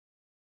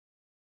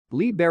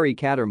Barry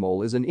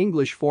Cattermole is an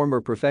English former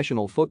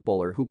professional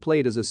footballer who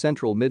played as a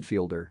central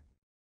midfielder.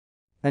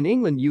 An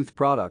England youth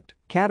product,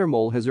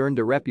 Cattermole has earned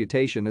a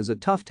reputation as a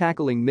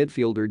tough-tackling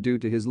midfielder due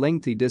to his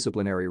lengthy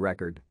disciplinary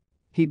record.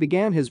 He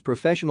began his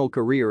professional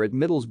career at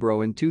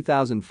Middlesbrough in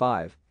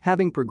 2005,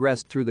 having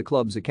progressed through the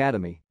club's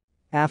academy.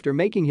 After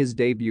making his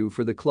debut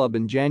for the club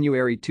in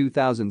January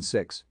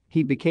 2006,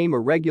 he became a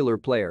regular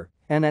player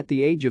and at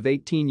the age of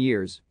 18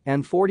 years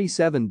and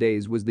 47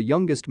 days was the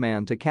youngest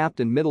man to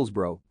captain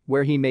Middlesbrough,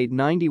 where he made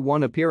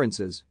 91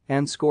 appearances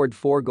and scored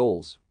 4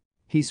 goals.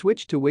 He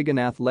switched to Wigan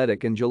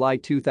Athletic in July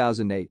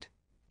 2008.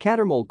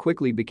 Cattermole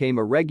quickly became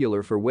a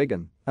regular for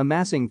Wigan,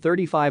 amassing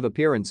 35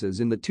 appearances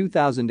in the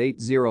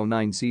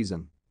 2008-09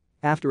 season.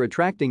 After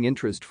attracting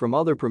interest from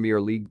other Premier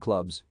League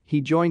clubs,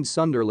 he joined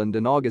Sunderland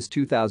in August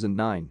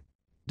 2009.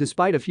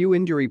 Despite a few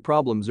injury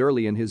problems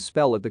early in his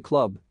spell at the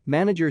club,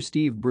 manager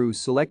Steve Bruce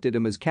selected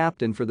him as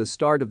captain for the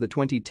start of the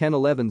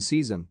 2010-11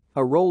 season,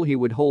 a role he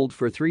would hold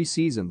for 3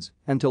 seasons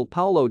until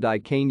Paulo Di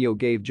Canio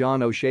gave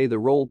John O'Shea the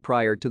role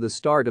prior to the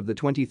start of the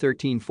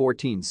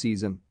 2013-14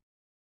 season.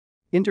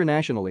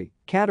 Internationally,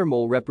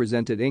 Cattermole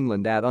represented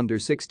England at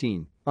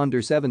under-16,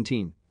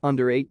 under-17,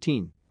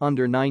 under-18,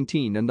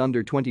 under-19 and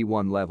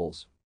under-21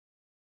 levels.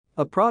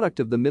 A product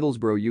of the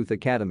Middlesbrough Youth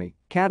Academy,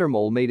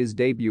 Cattermole made his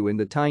debut in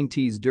the Tyne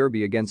Tees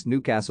Derby against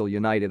Newcastle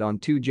United on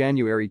 2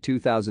 January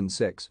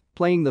 2006,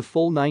 playing the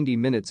full 90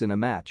 minutes in a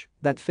match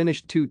that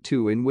finished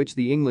 2-2 in which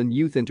the England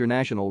Youth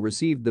International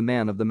received the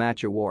Man of the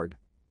Match award.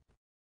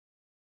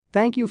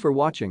 Thank you for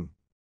watching.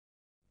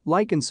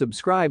 Like and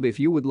subscribe if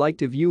you would like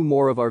to view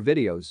more of our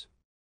videos.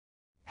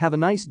 Have a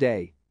nice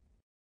day.